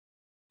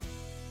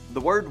The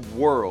word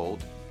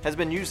world has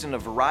been used in a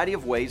variety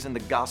of ways in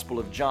the Gospel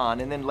of John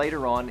and then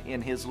later on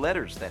in his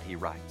letters that he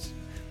writes.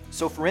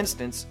 So for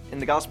instance, in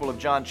the Gospel of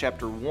John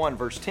chapter 1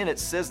 verse 10, it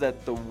says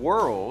that the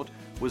world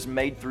was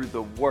made through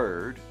the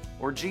Word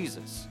or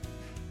Jesus.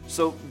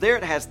 So there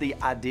it has the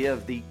idea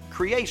of the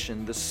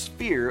creation, the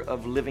sphere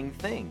of living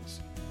things.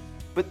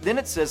 But then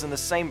it says in the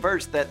same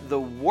verse that the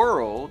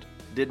world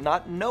did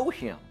not know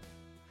him.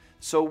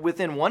 So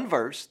within one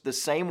verse, the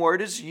same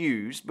word is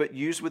used, but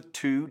used with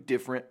two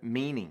different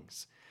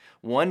meanings.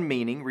 One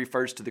meaning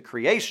refers to the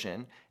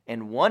creation,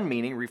 and one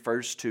meaning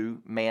refers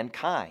to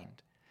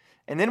mankind.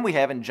 And then we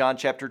have in John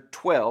chapter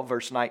 12,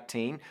 verse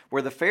 19,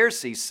 where the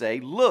Pharisees say,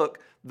 "Look,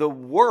 the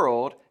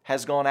world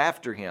has gone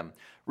after him,"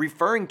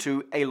 referring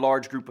to a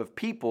large group of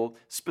people,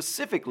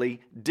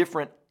 specifically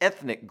different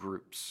ethnic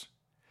groups.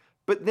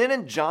 But then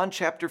in John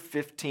chapter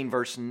 15,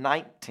 verse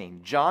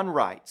 19, John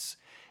writes,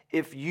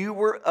 "If you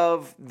were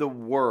of the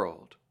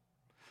world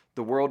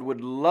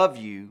would love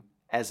you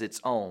as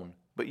its own,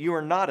 but you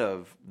are not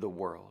of the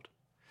world."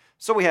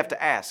 So we have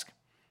to ask,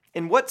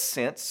 in what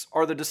sense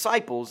are the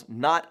disciples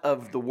not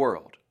of the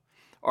world?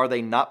 Are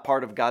they not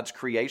part of God's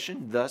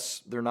creation,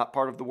 thus they're not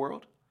part of the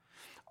world?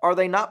 Are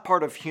they not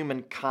part of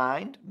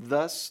humankind,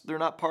 thus they're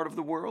not part of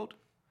the world?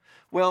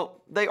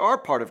 Well, they are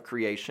part of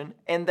creation,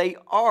 and they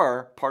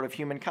are part of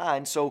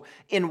humankind, so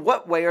in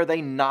what way are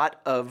they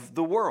not of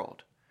the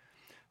world?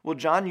 Well,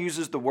 John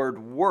uses the word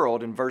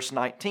world in verse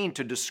 19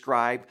 to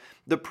describe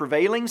the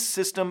prevailing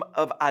system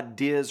of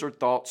ideas or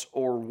thoughts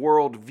or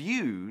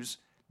worldviews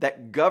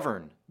that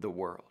govern the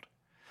world.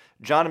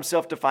 John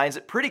himself defines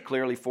it pretty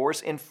clearly for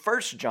us in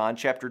 1 John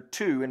chapter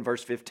 2 and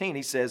verse 15.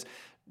 He says,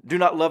 "Do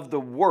not love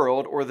the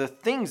world or the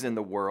things in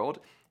the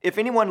world. If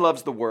anyone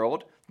loves the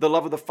world, the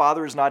love of the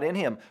Father is not in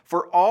him.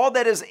 For all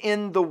that is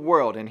in the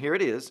world," and here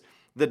it is,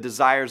 "the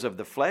desires of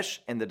the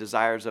flesh and the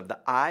desires of the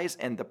eyes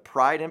and the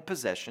pride in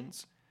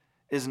possessions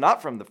is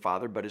not from the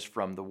Father, but is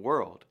from the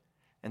world.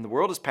 And the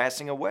world is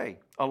passing away,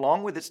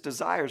 along with its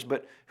desires,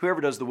 but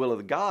whoever does the will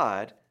of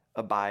God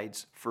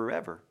abides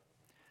forever."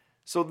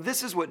 So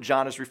this is what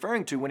John is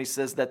referring to when he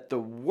says that the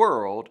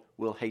world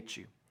will hate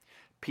you.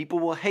 People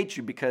will hate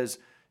you because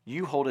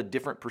you hold a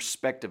different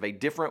perspective, a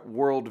different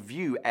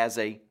worldview as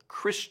a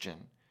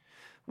Christian.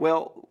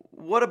 Well,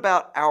 what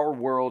about our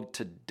world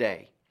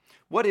today?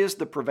 What is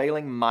the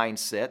prevailing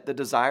mindset, the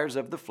desires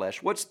of the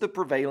flesh? What's the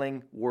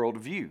prevailing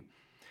worldview?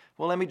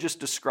 Well, let me just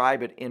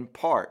describe it in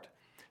part.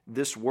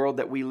 This world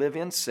that we live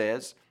in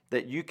says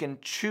that you can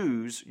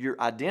choose your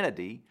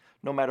identity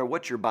no matter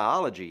what your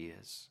biology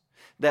is.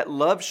 That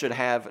love should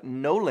have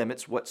no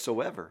limits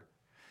whatsoever.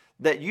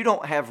 That you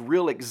don't have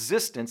real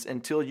existence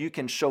until you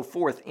can show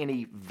forth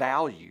any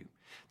value.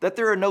 That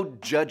there are no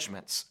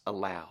judgments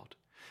allowed.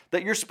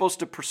 That you're supposed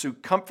to pursue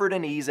comfort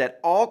and ease at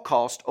all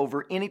cost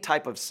over any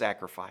type of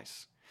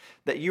sacrifice.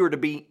 That you are to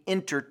be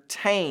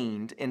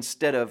entertained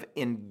instead of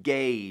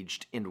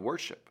engaged in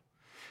worship.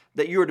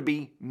 That you are to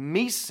be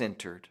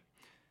me-centered.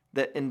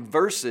 That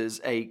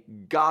verses a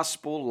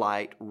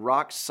gospel-light,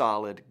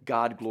 rock-solid,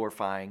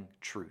 God-glorifying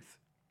truth.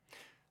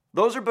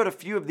 Those are but a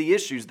few of the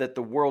issues that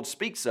the world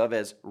speaks of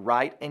as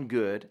right and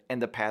good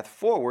and the path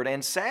forward,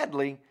 and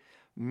sadly,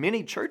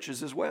 many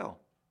churches as well.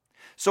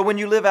 So when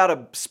you live out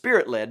a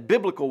spirit-led,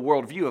 biblical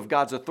worldview of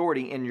God's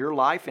authority in your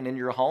life and in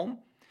your home,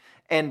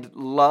 and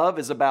love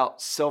is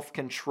about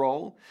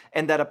self-control,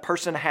 and that a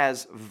person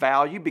has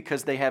value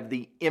because they have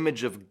the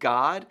image of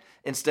God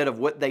instead of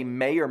what they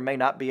may or may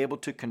not be able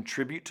to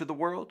contribute to the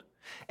world,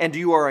 and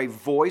you are a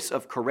voice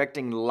of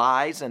correcting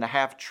lies and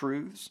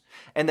half-truths,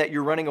 and that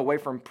you're running away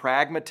from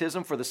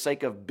pragmatism for the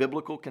sake of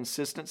biblical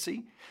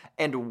consistency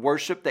and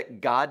worship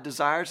that God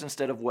desires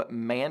instead of what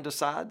man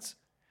decides,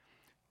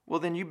 well,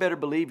 then you better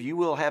believe you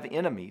will have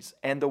enemies,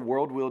 and the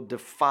world will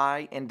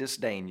defy and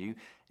disdain you,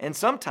 and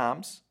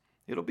sometimes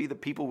it'll be the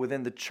people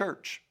within the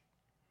church.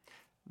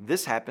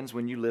 This happens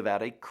when you live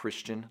out a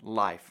Christian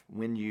life,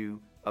 when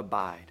you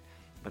abide.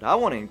 But I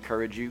want to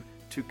encourage you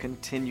to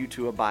continue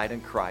to abide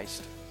in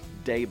Christ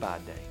day by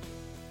day.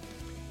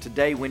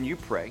 Today, when you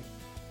pray,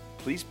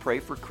 please pray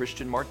for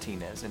Christian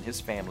Martinez and his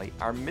family,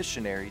 our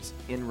missionaries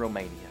in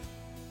Romania.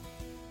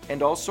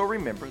 And also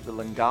remember the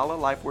Lingala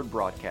Life Word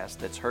broadcast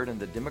that's heard in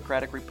the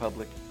Democratic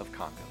Republic of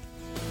Congo.